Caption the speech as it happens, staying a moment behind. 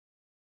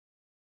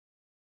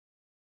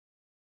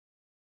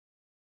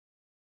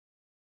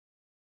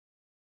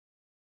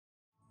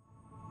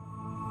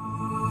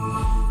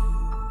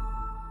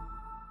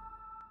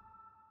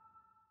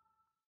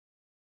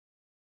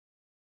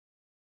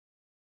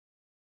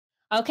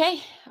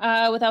Okay,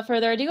 without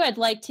further ado, I'd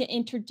like to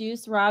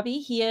introduce Ravi.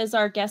 He is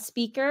our guest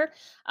speaker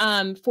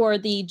for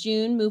the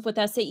June Move with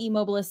SAE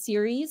Mobilist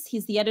series.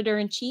 He's the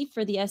editor-in-chief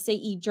for the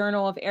SAE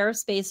Journal of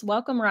Aerospace.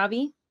 Welcome,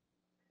 Ravi.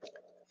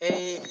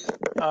 Hey,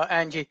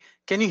 Angie,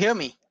 can you hear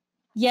me?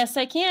 Yes,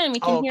 I can. We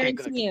can Oh, hear okay, and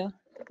good. see you.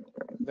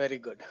 Very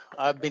good.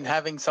 I've been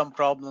having some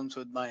problems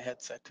with my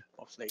headset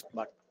of late,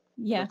 but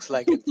Yeah. looks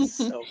like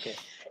it's okay.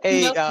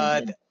 Hey, Nope,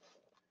 you're good.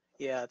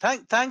 yeah,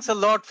 thanks a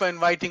lot for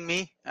inviting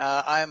me.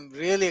 I'm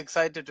really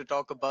excited to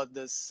talk about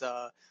this,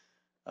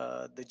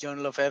 the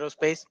Journal of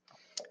Aerospace,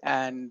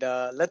 and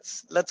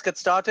let's get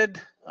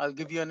started. I'll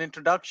give you an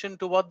introduction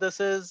to what this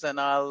is, and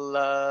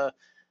the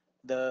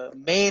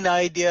main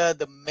idea,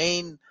 the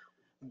main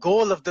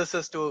goal of this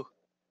is to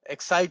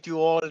excite you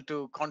all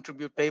to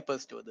contribute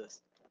papers to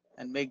this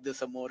and make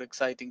this a more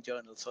exciting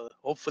journal. So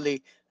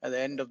hopefully at the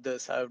end of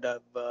this, I would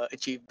have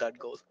achieved that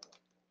goal.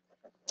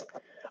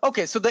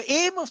 Okay, so the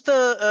aim of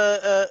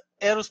the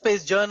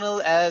Aerospace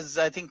Journal, as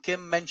I think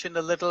Kim mentioned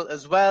a little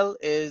as well,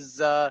 is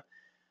to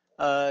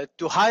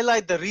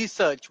highlight the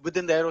research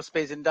within the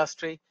aerospace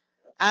industry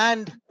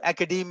and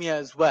academia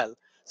as well.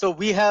 So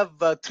we have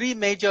three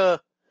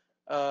major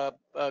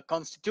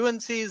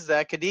constituencies: the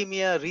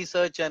academia,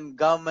 research, and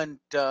government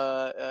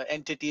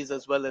entities,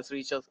 as well as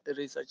research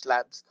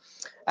labs.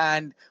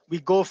 And we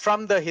go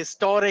from the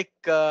historic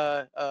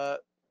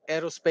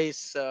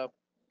aerospace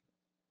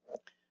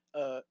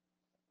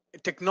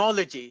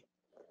technology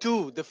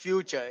to the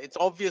future. It's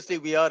obviously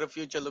we are a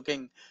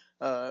future-looking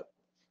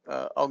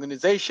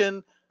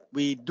organization.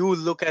 We do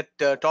look at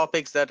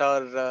topics that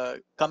are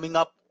coming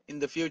up in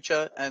the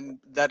future and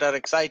that are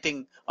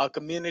exciting our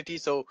community.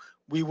 So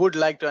we would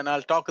like to, and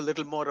I'll talk a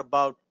little more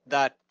about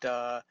that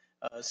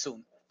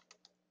soon.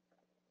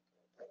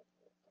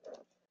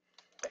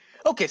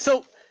 Okay,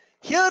 so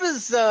here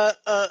is a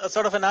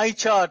sort of an eye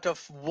chart of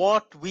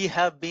what we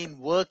have been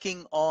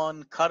working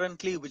on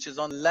currently, which is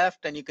on the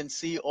left, and you can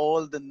see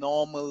all the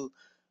normal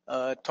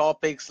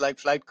topics like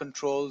flight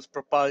controls,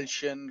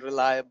 propulsion,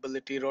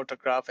 reliability,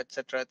 rotorcraft,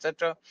 etc.,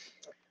 etc.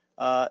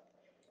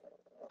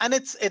 And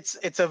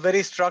it's a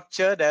very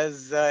structured,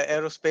 as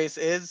aerospace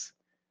is.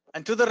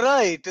 And to the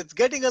right, it's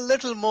getting a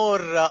little more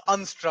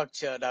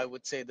unstructured, I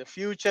would say. The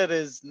future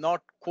is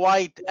not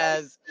quite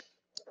as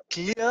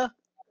clear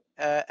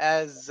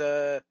as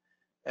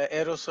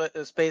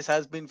aerospace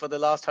has been for the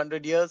last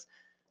 100 years.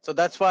 So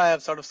that's why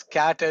I've sort of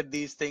scattered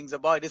these things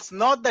about. It's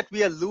not that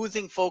we are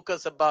losing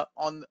focus of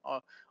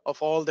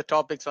all the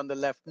topics on the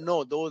left.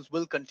 No, those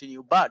will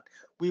continue, but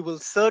we will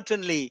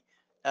certainly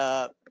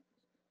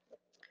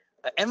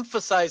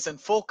emphasize and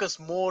focus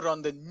more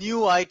on the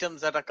new items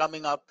that are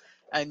coming up.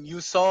 And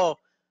you saw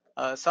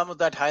some of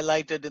that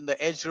highlighted in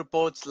the edge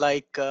reports,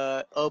 like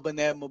urban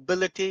air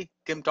mobility.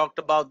 Kim talked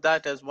about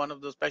that as one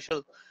of the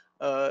special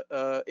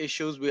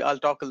issues. I'll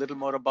talk a little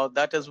more about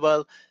that as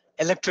well.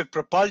 Electric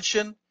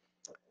propulsion.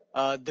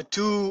 The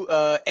two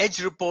edge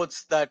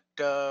reports that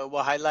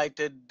were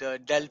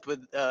highlighted dealt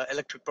with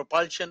electric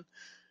propulsion.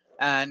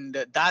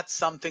 And that's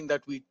something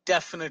that we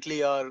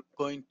definitely are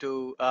going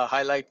to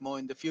highlight more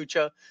in the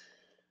future.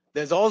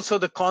 There's also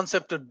the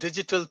concept of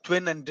digital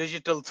twin and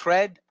digital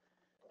thread,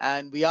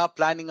 and we are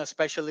planning a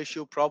special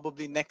issue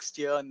probably next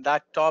year on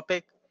that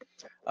topic.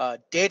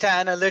 Data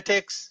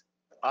analytics,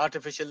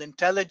 artificial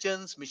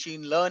intelligence,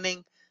 machine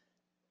learning,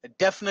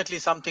 definitely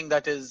something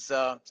that is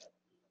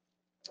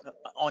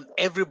on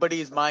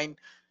everybody's mind.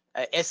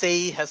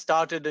 SAE has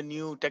started a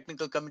new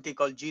technical committee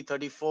called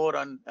G34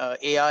 on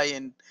AI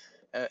and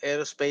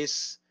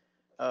aerospace,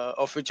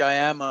 of which I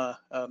am a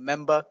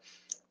member.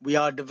 We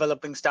are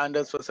developing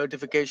standards for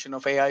certification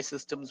of AI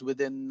systems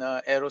within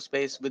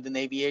aerospace, within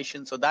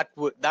aviation. So that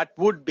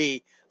would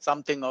be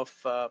something of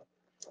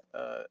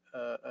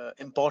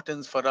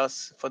importance for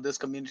us, for this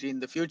community in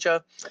the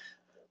future.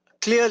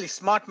 Clearly,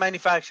 smart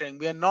manufacturing.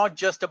 We are not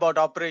just about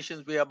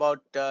operations. We are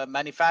about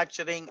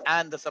manufacturing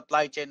and the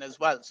supply chain as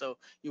well. So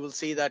you will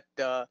see that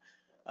there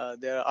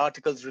are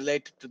articles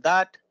related to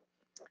that.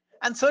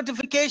 And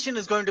certification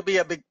is going to be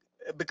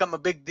become a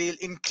big deal,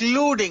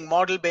 including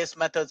model-based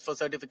methods for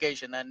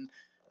certification. And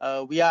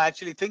we are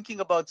actually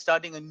thinking about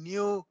starting a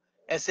new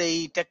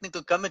SAE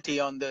technical committee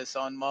on this,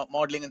 on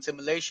modeling and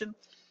simulation.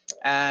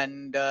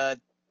 And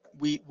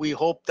we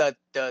hope that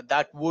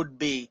that would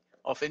be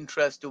of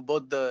interest to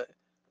both the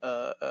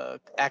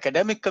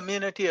academic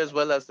community as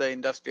well as the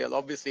industrial.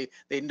 Obviously,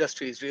 the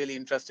industry is really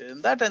interested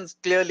in that, and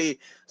clearly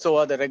so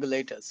are the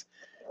regulators.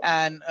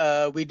 And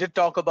we did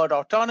talk about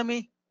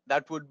autonomy.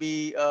 That would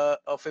be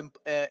of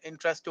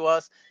interest to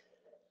us.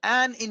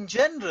 And in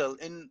general,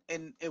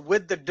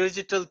 with the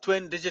digital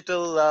twin,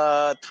 digital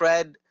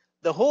thread,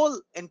 the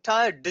whole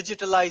entire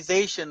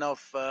digitalization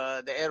of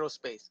the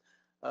aerospace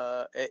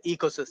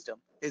ecosystem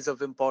is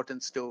of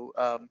importance to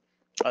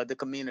the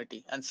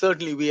community. And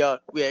certainly we are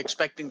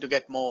expecting to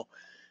get more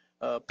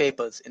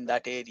papers in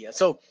that area.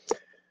 So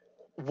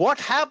what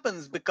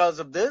happens because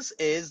of this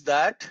is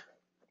that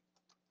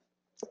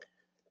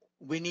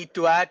we need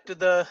to add to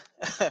the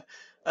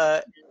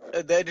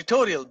the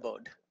editorial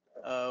board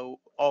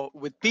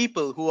with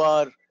people who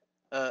are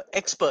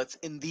experts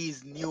in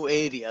these new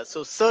areas.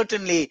 So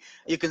certainly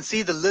you can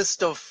see the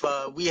list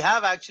of, we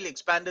have actually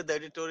expanded the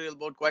editorial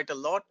board quite a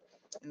lot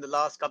in the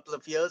last couple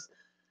of years.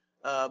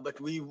 But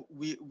we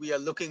are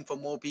looking for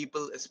more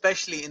people,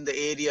 especially in the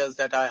areas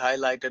that I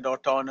highlighted: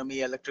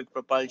 autonomy, electric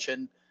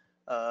propulsion,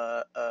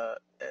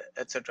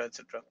 et cetera,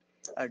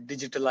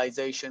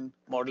 digitalization,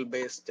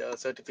 model-based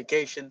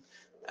certification,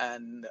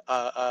 and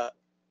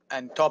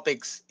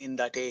topics in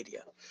that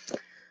area.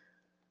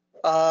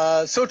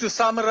 So to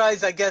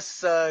summarize, I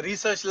guess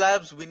research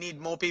labs, we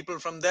need more people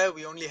from there.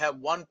 We only have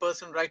one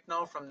person right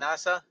now from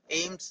NASA,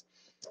 Ames.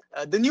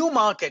 The new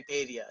market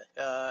area,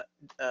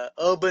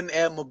 urban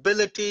air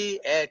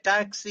mobility, air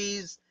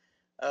taxis,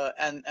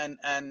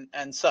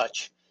 and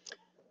such.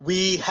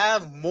 We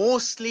have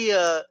mostly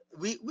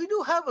we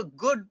do have a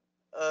good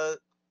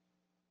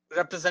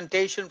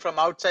representation from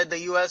outside the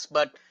US,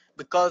 but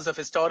because of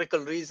historical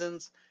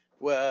reasons,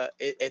 where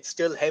it's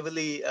still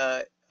heavily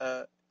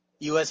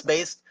US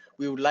based.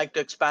 We would like to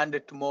expand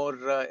it to more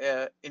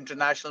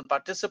international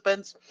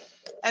participants.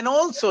 And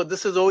also,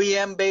 this is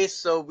OEM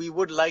based, so we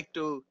would like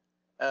to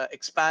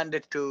expand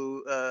it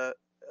to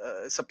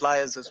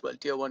suppliers as well,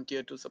 tier 1,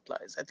 tier 2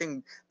 suppliers. I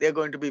think they're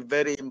going to be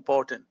very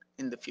important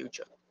in the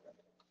future.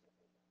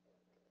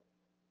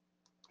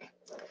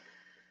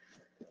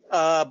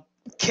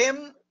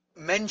 Kim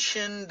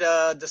mentioned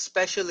the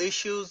special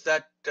issues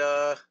that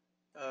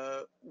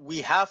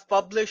we have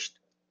published.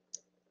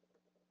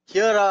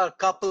 Here are a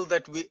couple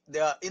that they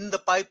are in the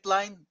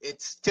pipeline.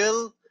 It's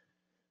still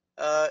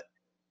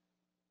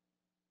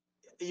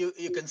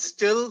you can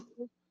still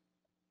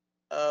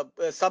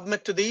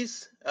submit to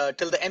these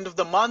till the end of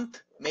the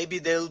month. Maybe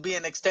there will be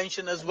an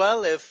extension as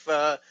well if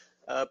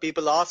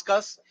people ask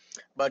us.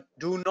 But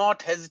do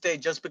not hesitate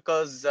just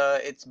because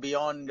it's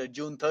beyond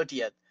June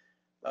 30th.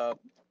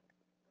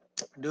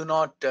 Do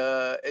not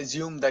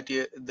assume that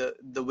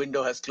the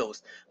window has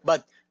closed.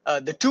 But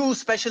the two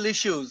special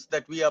issues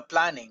that we are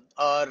planning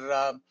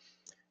are,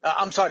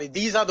 I'm sorry,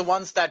 these are the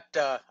ones that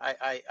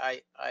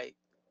I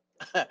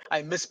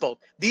misspoke.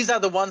 These are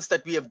the ones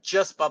that we have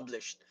just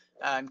published.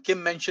 And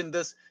Kim mentioned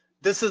this.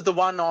 This is the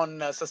one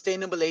on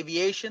sustainable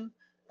aviation,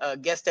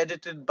 guest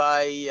edited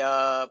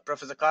by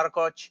Professor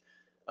Karakoch,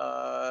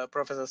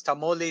 Professor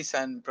Stamolis,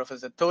 and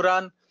Professor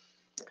Turan.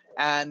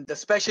 And the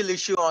special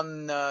issue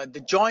on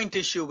the joint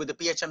issue with the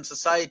PHM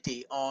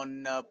Society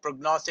on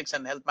prognostics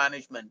and health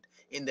management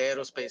in the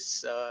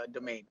aerospace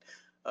domain.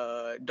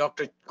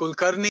 Dr.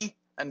 Kulkarni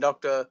and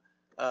Dr.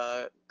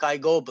 Kai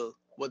Gobel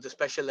were the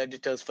special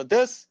editors for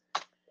this.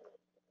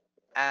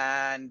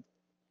 And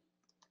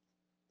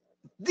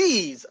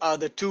these are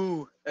the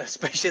two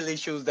special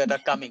issues that are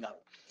coming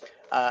up.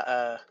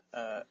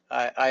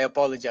 I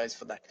apologize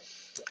for that.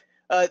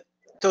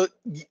 So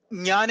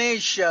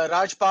Jnanesh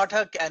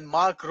Rajpathak and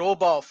Mark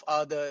Roboff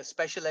are the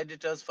special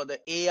editors for the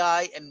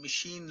AI and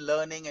machine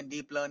learning and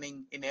deep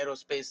learning in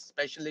aerospace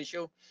special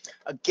issue.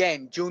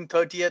 Again, June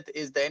 30th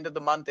is the end of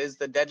the month, is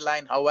the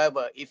deadline.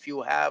 However, if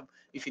you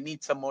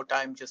need some more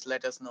time, just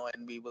let us know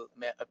and we will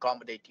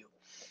accommodate you.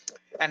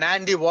 And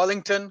Andy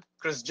Wallington,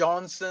 Chris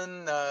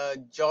Johnson,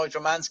 George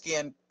Romansky,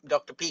 and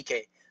Dr.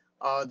 PK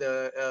are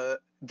the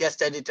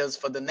guest editors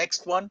for the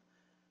next one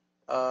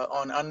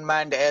on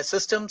unmanned air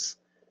systems.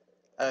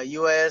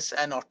 UAS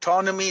and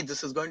autonomy.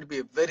 This is going to be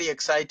a very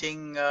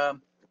exciting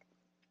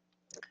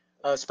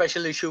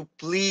special issue.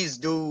 Please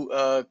do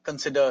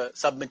consider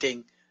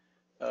submitting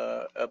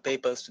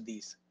papers to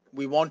these.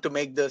 We want to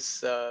make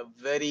this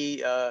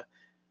very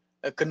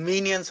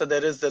convenient. So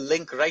there is the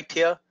link right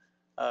here.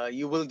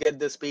 You will get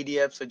this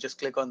PDF. So just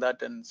click on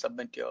that and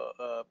submit your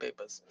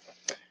papers.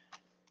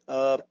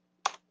 I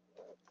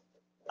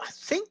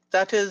think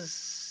that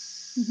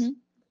is. Mm-hmm.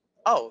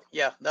 Oh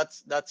yeah,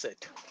 that's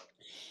it.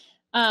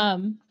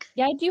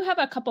 Yeah, I do have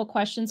a couple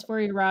questions for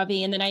you,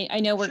 Ravi, and then I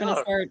know we're going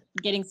to start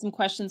getting some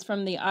questions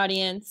from the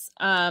audience.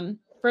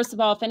 First of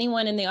all, if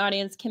anyone in the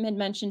audience, Kim had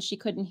mentioned she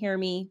couldn't hear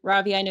me.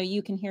 Ravi, I know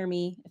you can hear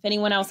me. If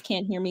anyone else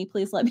can't hear me,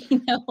 please let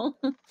me know.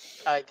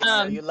 I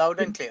can hear you loud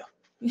and clear.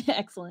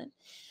 Excellent.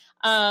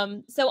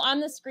 So on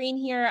the screen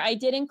here, I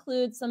did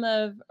include some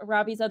of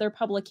Ravi's other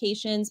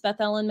publications. Beth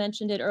Ellen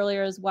mentioned it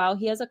earlier as well.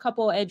 He has a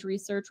couple Edge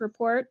research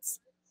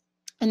reports,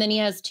 and then he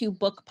has 2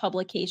 book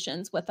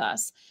publications with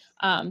us.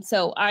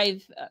 So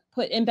I've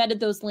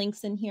embedded those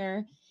links in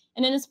here.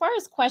 And then as far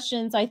as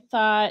questions, I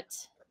thought,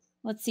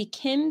 let's see,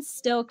 Kim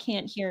still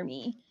can't hear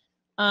me.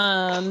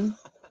 Can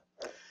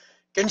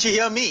she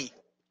hear me?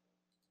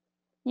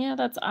 Yeah,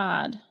 that's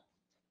odd.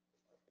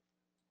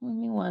 Give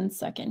me 1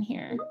 second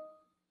here.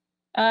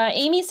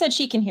 Amy said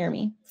she can hear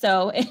me.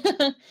 So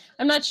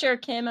I'm not sure,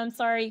 Kim. I'm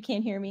sorry you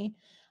can't hear me.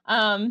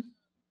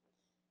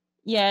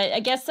 Yeah, I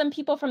guess some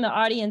people from the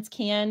audience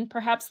can.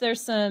 Perhaps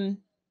there's some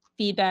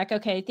feedback.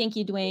 Okay, thank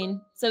you,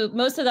 Dwayne. So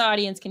most of the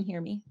audience can hear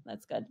me.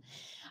 That's good.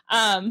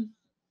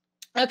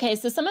 Okay,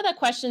 so some of the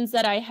questions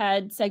that I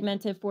had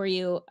segmented for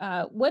you,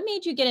 what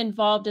made you get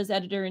involved as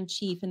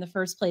editor-in-chief in the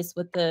first place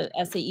with the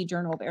SAE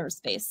Journal of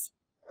Aerospace?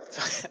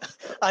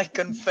 I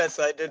confess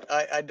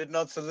I did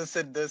not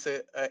solicit this.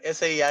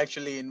 SAE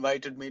actually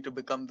invited me to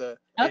become the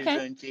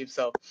editor-in-chief.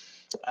 So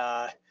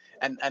I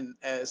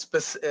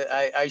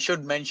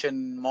should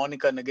mention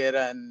Monica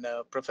Noguera and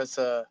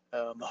Professor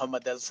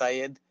Muhammad Al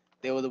Sayed.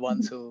 They were the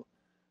ones who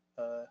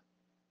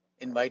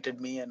invited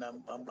me, and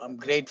I'm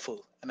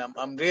grateful, and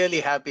I'm really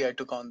happy I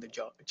took on the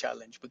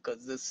challenge,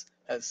 because this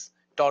has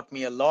taught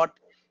me a lot,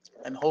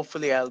 and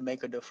hopefully I'll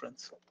make a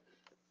difference.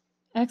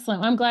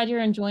 Excellent. I'm glad you're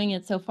enjoying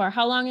it so far.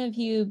 How long have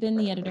you been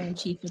the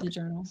editor-in-chief of the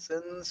journal?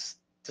 Since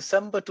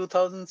December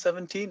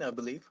 2017, I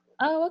believe.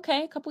 Oh,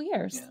 okay, a couple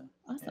years. Yeah.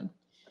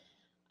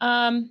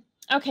 Awesome.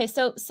 Okay,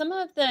 so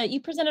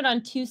you presented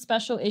on 2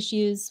 special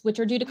issues, which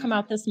are due to come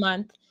out this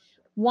month.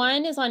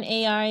 One is on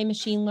AI,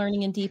 machine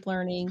learning, and deep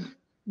learning.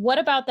 What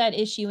about that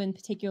issue in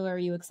particular are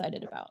you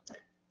excited about?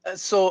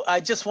 So I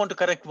just want to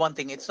correct one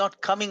thing. It's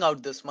not coming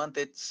out this month.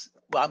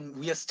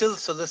 We are still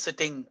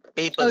soliciting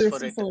papers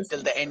for it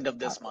till the end of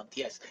this month.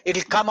 Yes,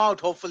 it'll come out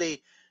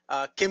hopefully.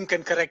 Kim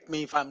can correct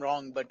me if I'm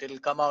wrong, but it'll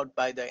come out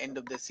by the end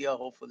of this year,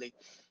 hopefully.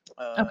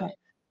 Okay.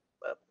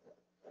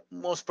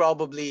 Most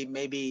probably,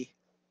 maybe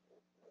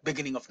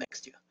beginning of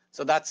next year.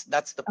 So that's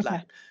the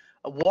plan.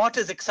 Okay. What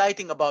is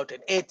exciting about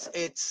it? It's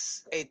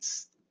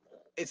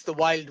the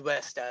Wild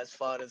West as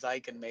far as I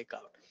can make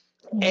out.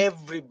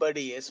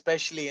 Everybody,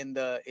 especially in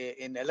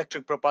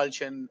electric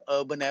propulsion,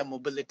 urban air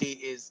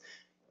mobility,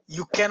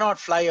 you cannot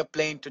fly a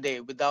plane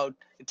today without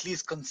at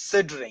least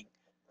considering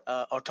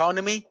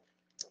autonomy,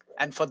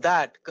 and for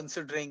that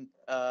considering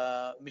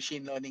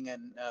machine learning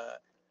and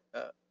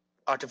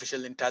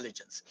artificial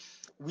intelligence.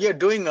 We are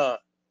doing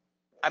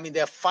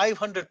there are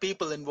 500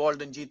 people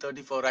involved in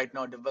G34 right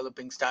now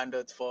developing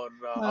standards for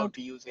how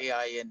to use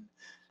AI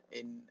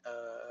in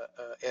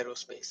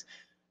aerospace.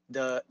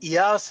 The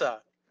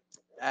EASA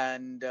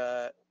and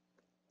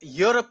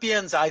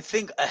Europeans, I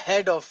think,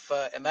 ahead of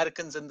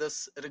Americans in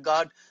this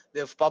regard.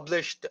 They've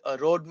published a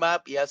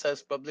roadmap. EASA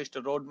has published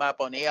a roadmap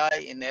on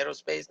AI in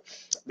aerospace.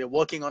 They're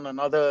working on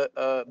another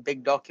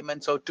big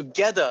document. So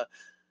together,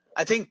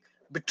 I think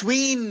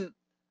between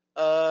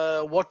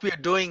what we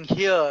are doing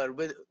here,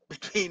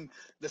 between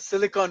the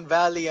Silicon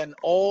Valley and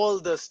all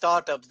the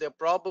startups, there are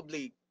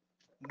probably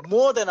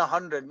more than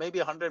 100, maybe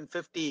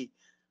 150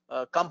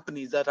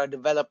 companies that are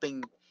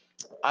developing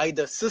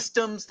either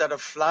systems that are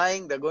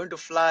flying, they're going to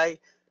fly,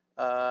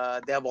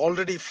 they have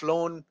already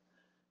flown,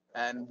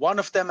 and one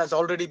of them has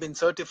already been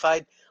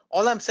certified.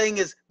 All I'm saying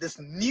is this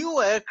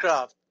new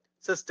aircraft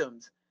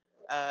systems,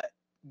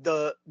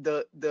 the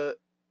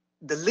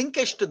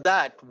linkage to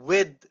that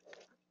with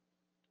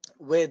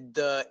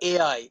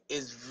AI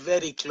is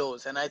very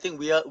close, and I think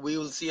we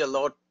will see a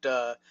lot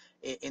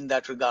in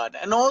that regard.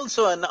 And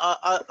also in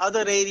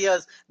other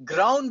areas,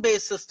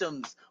 ground-based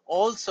systems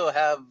also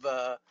have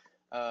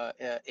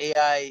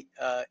AI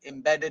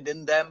embedded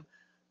in them.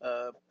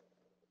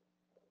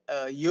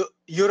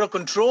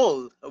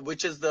 Eurocontrol,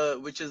 which is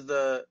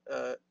the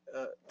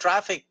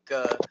traffic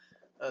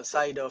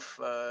side of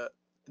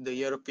the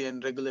European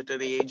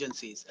regulatory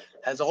agencies,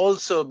 has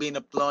also been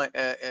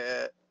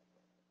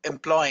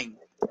employing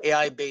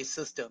AI-based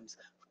systems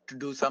to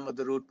do some of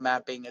the route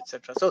mapping,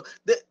 etc. So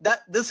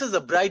this is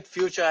a bright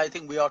future. I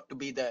think we ought to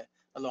be there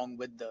along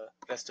with the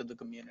rest of the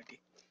community.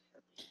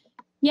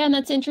 Yeah, and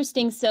that's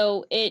interesting.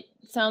 So it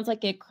sounds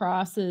like it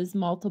crosses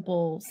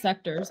multiple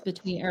sectors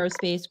between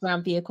aerospace,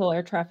 ground vehicle,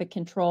 air traffic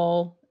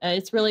control.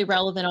 It's really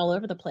relevant all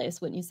over the place,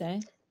 wouldn't you say?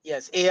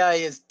 Yes, AI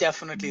is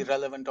definitely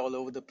relevant all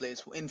over the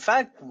place. In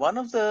fact, one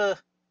of the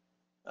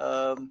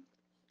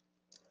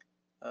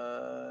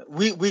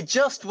we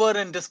just were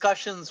in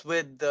discussions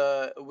with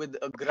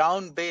a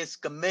ground-based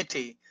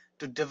committee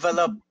to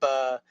develop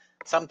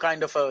some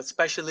kind of a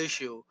special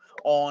issue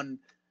on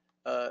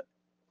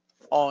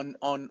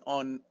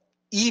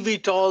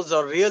eVTOLs,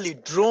 or really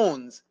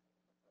drones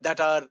that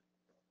are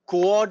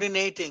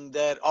coordinating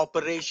their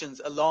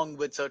operations along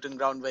with certain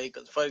ground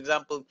vehicles. For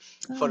example,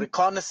 for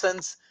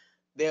reconnaissance,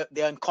 they're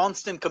in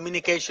constant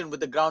communication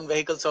with the ground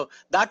vehicle. So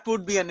that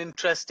would be an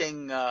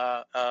interesting.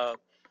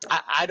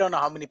 I don't know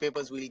how many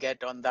papers we'll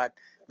get on that.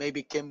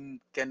 Maybe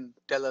Kim can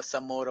tell us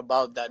some more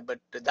about that. But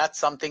that's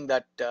something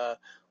that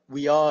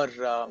we are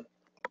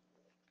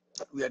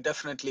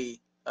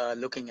definitely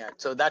looking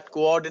at. So that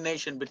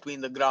coordination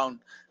between the ground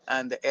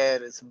and the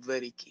air is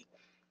very key.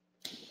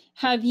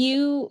 Have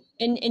you,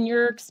 in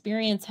your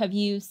experience, have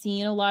you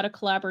seen a lot of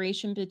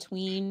collaboration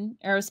between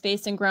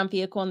aerospace and ground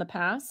vehicle in the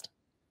past?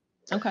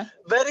 Okay.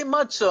 Very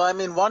much so. I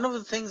mean, one of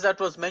the things that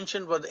was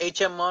mentioned was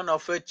HM1,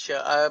 of which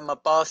I am a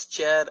past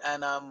chair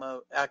and I'm an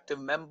active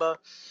member.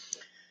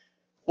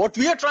 What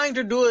we are trying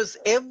to do is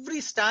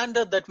every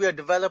standard that we are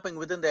developing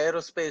within the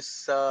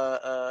aerospace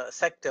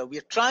sector, we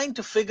are trying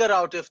to figure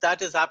out if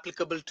that is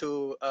applicable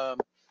to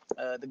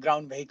the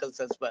ground vehicles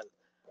as well.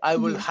 I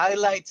will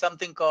highlight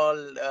something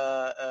called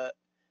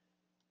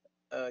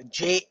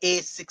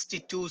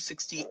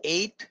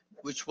JA6268,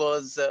 which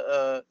was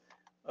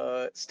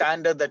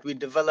standard that we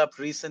developed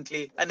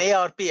recently, an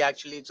ARP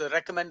actually. It's a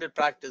recommended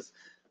practice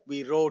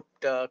we wrote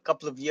a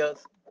couple of years,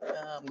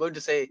 I'm going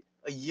to say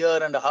a year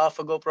and a half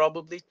ago,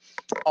 probably,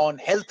 on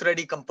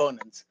health-ready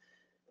components.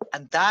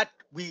 And that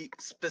we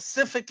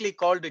specifically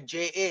called it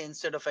JA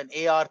instead of an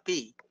ARP.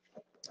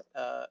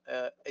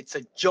 It's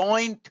a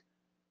joint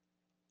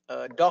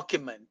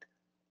document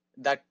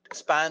that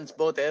spans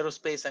both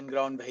aerospace and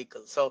ground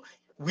vehicles. So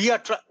we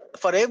are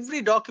for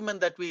every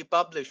document that we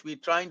publish, we're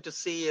trying to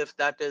see if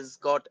that has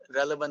got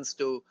relevance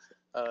to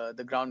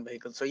the ground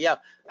vehicle. So yeah,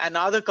 and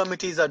other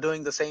committees are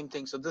doing the same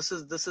thing. So this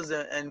is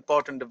an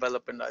important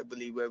development, I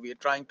believe, where we are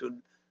trying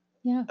to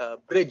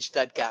bridge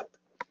that gap.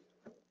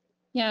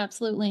 Yeah,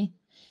 absolutely.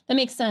 That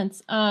makes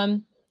sense.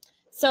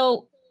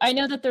 So I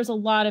know that there's a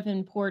lot of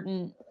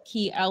important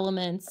key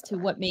elements to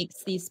what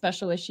makes these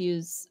special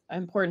issues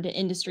important to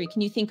industry.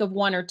 Can you think of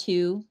one or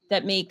two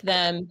that make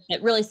them,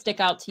 that really stick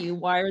out to you?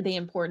 Why are they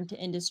important to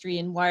industry,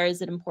 and why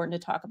is it important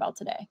to talk about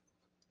today?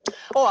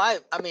 Oh,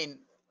 I mean,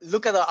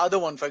 look at the other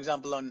one, for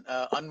example, on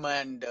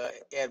unmanned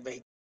air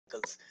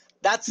vehicles.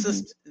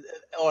 That's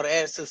or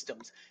air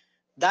systems.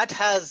 That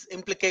has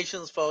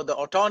implications for the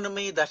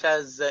autonomy, that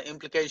has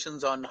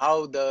implications on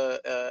how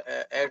the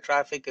air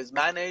traffic is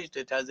managed.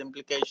 It has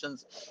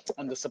implications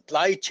on the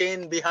supply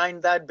chain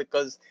behind that,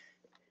 because,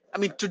 I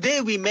mean,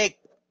 today we make,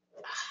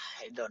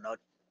 I don't know, a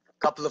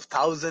couple of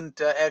thousand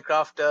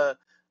aircraft a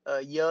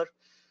year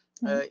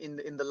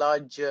in the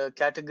large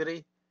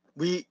category.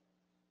 We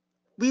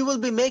will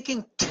be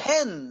making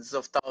tens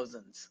of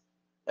thousands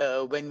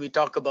when we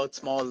talk about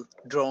small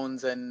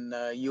drones and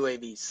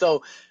UAVs.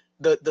 So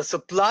the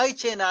supply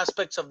chain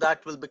aspects of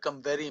that will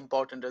become very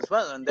important as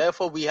well. And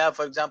therefore, we have,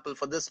 for example,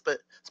 for this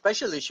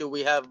special issue,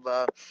 we have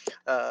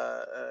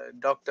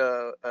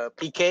Dr.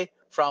 PK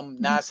from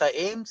NASA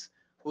Ames,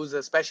 who's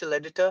a special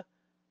editor,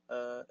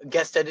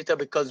 guest editor,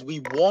 because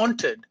we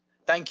wanted,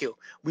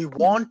 we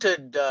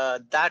wanted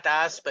that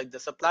aspect, the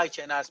supply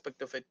chain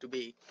aspect of it, to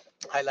be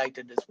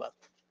highlighted as well.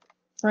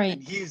 Right.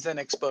 And he's an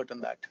expert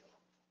on that.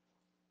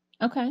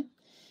 Okay.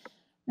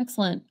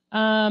 Excellent.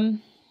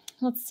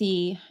 Let's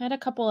see. I had a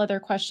couple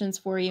other questions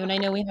for you, and I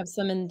know we have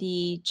some in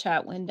the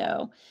chat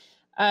window.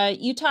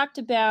 You talked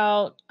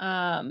about,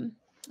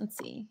 let's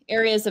see,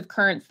 areas of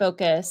current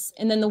focus,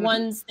 and then the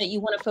ones that you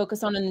want to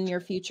focus on in the near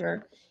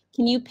future.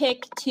 Can you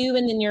pick two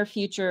in the near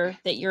future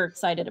that you're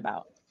excited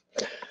about?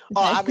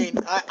 Oh, I mean,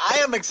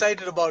 I am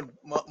excited about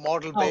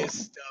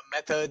model-based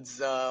methods,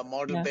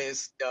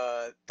 model-based.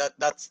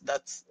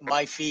 That's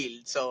my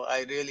field, so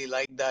I really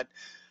like that.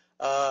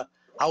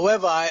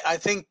 However, I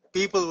think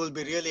people will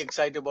be really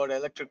excited about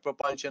electric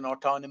propulsion,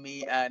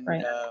 autonomy, and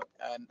the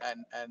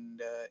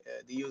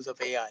use of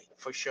AI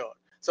for sure.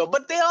 So,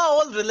 but they are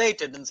all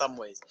related in some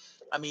ways.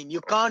 I mean, you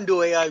can't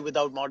do AI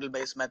without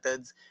model-based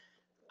methods.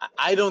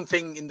 I don't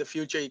think in the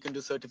future you can do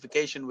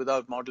certification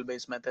without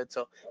model-based methods.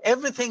 So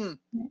everything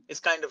is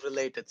kind of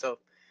related. So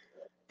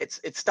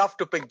it's tough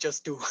to pick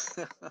just two.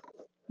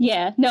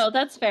 Yeah, no,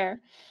 that's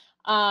fair.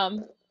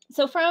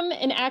 So from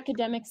an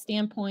academic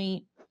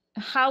standpoint,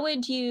 how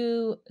would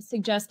you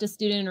suggest a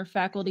student or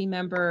faculty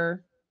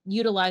member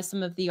utilize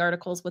some of the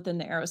articles within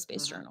the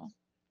Aerospace Journal?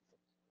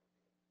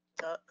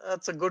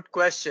 That's a good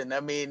question. I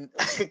mean,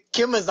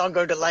 Kim is not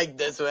going to like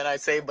this when I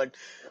say, but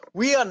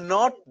we are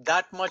not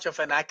that much of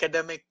an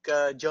academic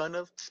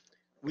journal.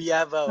 We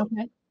have a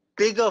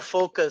bigger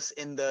focus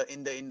in the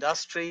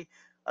industry.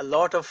 A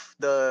lot of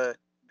the,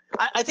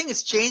 I think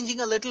it's changing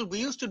a little. We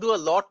used to do a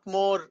lot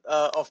more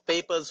of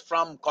papers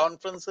from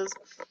conferences.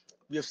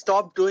 We've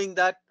stopped doing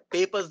that.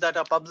 Papers that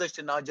are published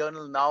in our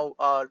journal now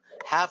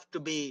have to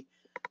be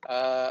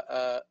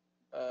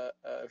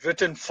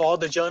written for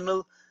the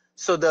journal.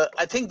 So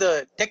I think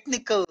the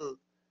technical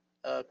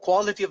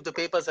quality of the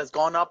papers has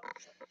gone up,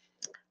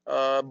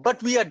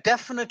 but we are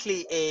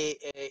definitely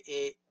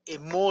a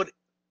more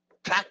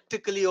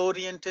practically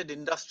oriented,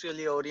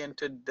 industrially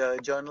oriented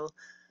journal.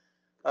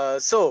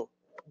 So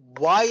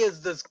why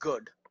is this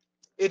good?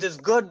 It is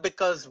good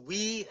because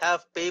we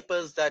have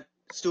papers that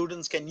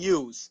students can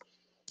use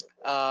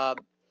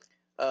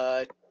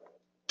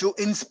to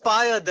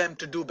inspire them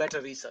to do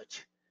better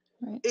research.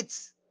 Right.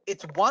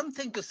 It's one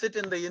thing to sit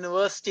in the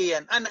university,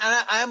 and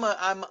I'm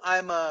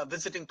a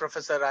visiting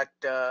professor at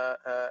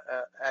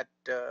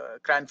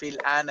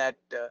Cranfield and at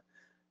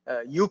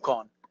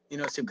UConn,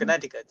 University of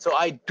Connecticut. So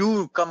I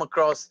do come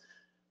across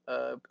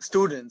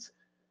students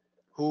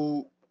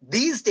who,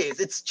 these days,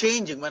 it's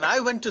changing. When I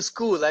went to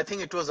school, I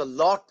think it was a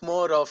lot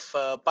more of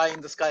pie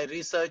in the sky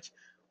research.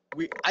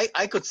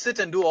 I could sit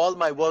and do all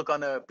my work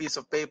on a piece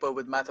of paper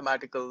with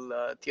mathematical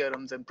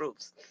theorems and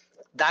proofs.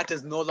 That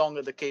is no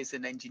longer the case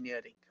in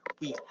engineering.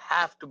 We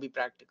have to be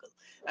practical.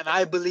 And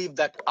I believe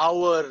that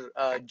our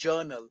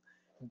journal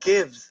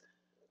gives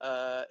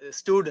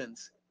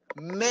students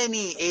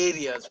many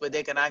areas where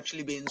they can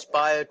actually be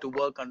inspired to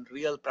work on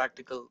real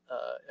practical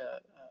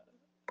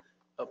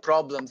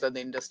problems that the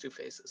industry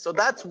faces. So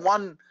that's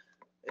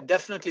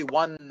definitely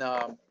one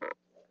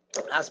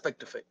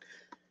aspect of it.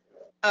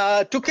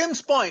 To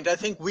Kim's point, I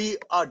think we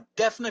are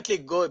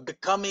definitely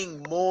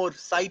becoming more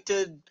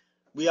cited.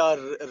 We are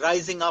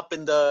rising up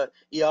in the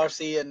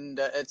ERC and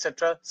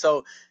etc.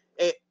 So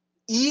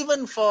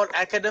even for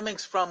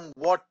academics from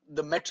what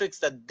the metrics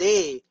that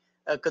they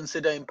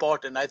consider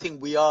important. I think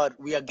we are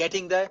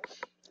getting there.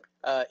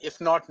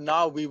 If not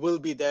now, we will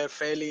be there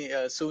fairly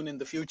soon in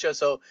the future.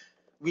 So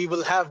we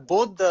will have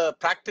both the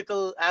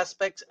practical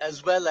aspects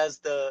as well as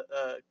the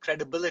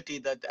credibility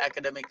that the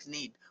academics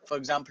need, for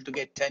example, to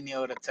get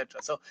tenure,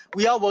 etc. So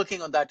we are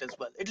working on that as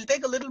well. It'll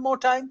take a little more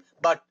time,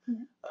 but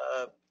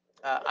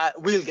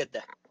we'll get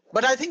there.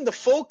 But I think the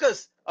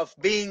focus of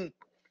being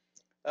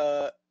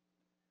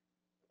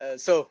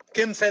so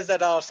Kim says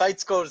that our site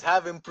scores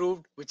have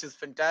improved, which is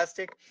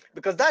fantastic,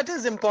 because that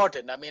is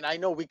important. I mean, I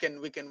know we can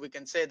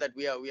say that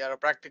we are a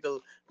practical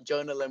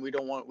journal and we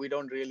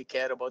don't really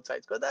care about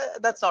site scores.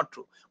 That's not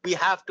true. We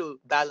have to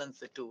balance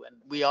the two, and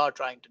we are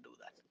trying to do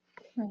that.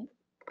 Right.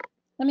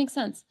 That makes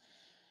sense.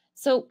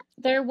 So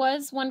there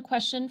was one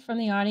question from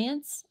the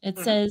audience. It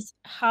says,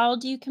 how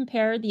do you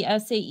compare the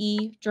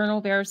SAE Journal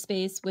of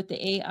Aerospace with the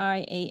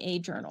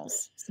AIAA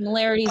journals?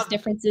 Similarities,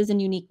 differences,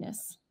 and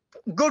uniqueness.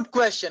 Good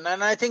question,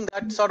 and I think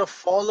that sort of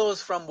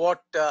follows from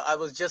what I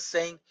was just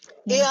saying.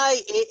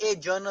 AIAA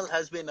journal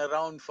has been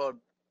around for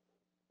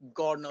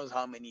God knows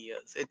how many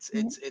years. It's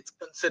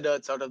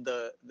considered sort of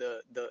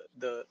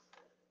the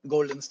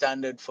golden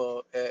standard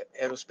for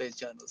aerospace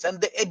journals,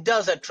 and it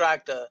does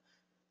attract a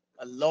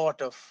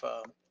lot of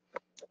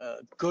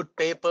good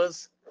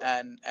papers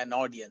and an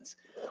audience.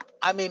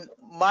 I mean,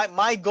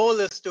 my goal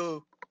is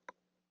to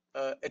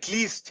at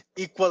least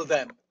equal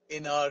them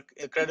in our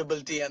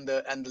credibility and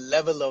the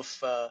level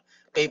of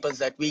papers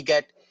that we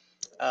get.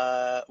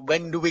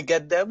 When do we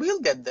get there? We'll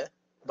get there.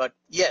 But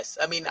yes,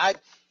 I mean,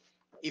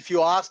 if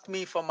you ask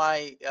me for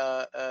my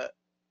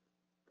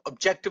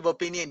objective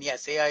opinion,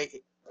 yes,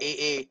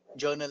 AIAA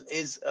journal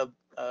is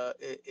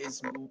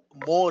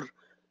more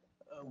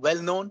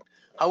well known.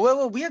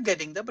 However, we are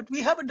getting there, but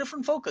we have a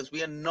different focus.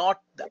 We are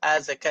not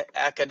as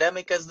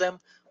academic as them.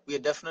 We are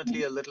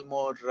definitely a little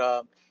more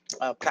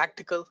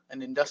practical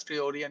and industry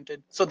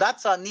oriented. So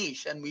that's our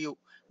niche, and we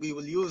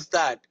will use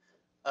that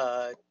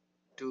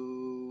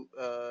to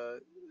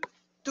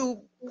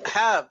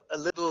have a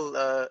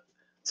little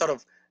sort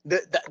of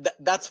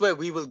that's where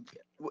we will.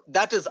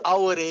 That is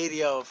our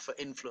area of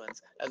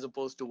influence, as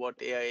opposed to what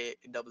AIAA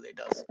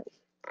does.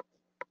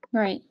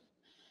 Right.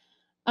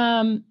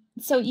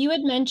 So you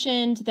had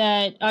mentioned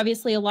that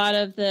obviously a lot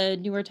of the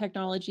newer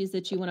technologies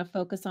that you want to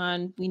focus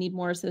on, we need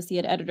more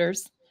associate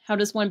editors. How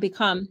does one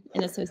become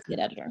an associate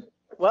editor?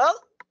 Well,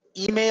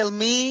 email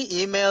me,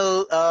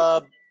 email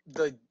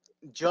the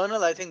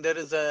journal. I think there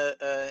is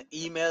a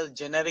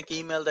generic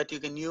email that you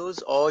can use,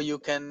 or you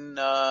can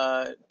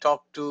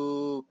talk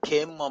to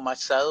Kim or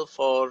myself,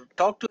 or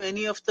talk to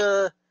any of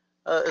the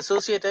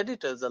associate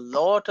editors. A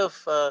lot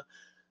of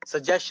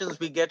suggestions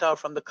we get are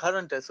from the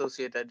current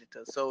associate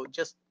editors. So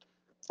just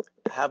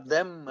have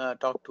them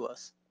talk to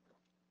us.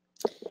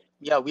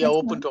 Yeah, we are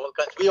open to all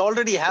kinds. We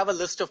already have a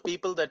list of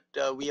people that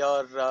we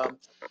are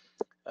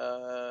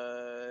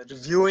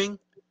reviewing,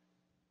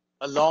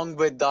 along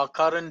with our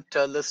current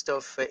list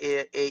of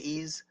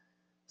AEs.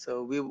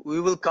 So we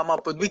will come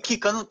up with, we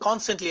keep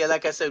constantly,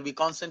 like I said, we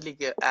constantly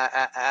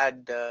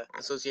add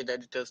associate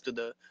editors to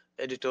the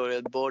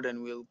editorial board,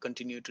 and we'll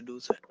continue to do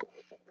so.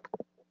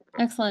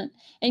 Excellent.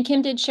 And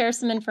Kim did share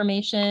some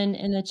information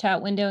in the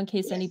chat window in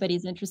case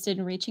anybody's interested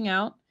in reaching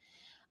out.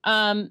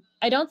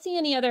 I don't see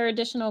any other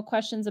additional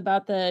questions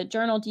about the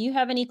journal. Do you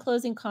have any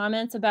closing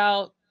comments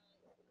about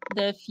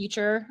the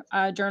future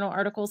journal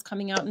articles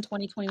coming out in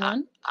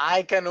 2021?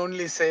 I can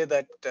only say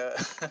that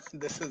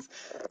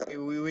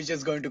we're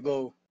just going to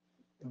go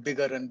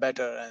bigger and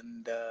better.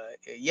 And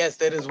yes,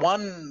 there is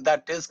one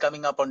that is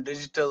coming up on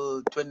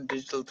twin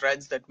digital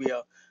threads that we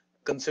are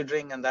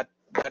considering, and that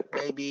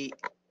may be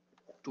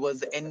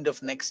towards the end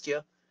of next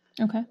year.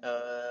 Okay.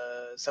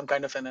 Some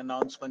kind of an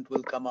announcement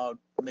will come out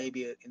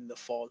maybe in the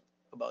fall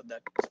about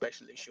that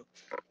special issue.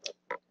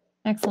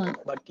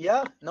 Excellent. But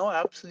yeah, no,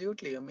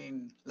 absolutely. I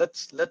mean,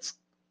 let's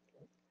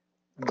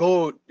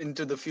go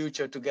into the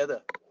future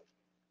together.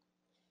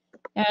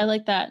 Yeah, I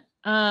like that.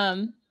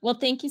 Well,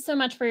 thank you so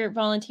much for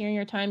volunteering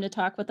your time to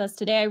talk with us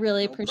today. I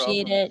really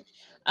appreciate it.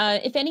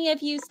 If any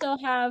of you still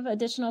have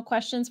additional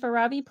questions for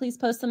Ravi, please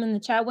post them in the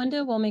chat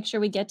window. We'll make sure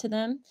we get to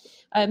them.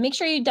 Make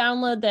sure you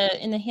download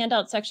in the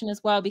handout section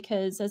as well,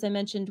 because as I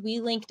mentioned, we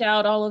linked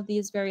out all of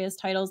these various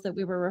titles that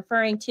we were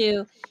referring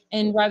to,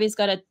 and Ravi's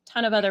got a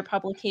ton of other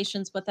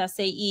publications with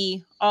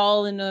SAE,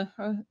 all in the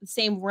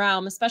same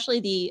realm, especially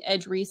the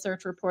Edge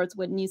research reports.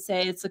 Wouldn't you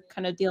say it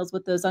kind of deals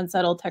with those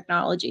unsettled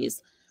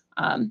technologies?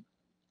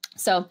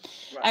 So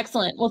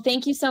excellent. Well,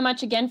 thank you so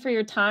much again for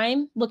your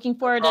time. Looking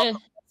forward to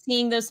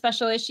seeing those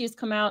special issues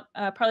come out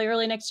probably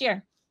early next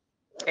year.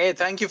 Hey,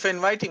 thank you for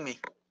inviting me.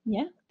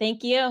 Yeah,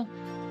 thank you.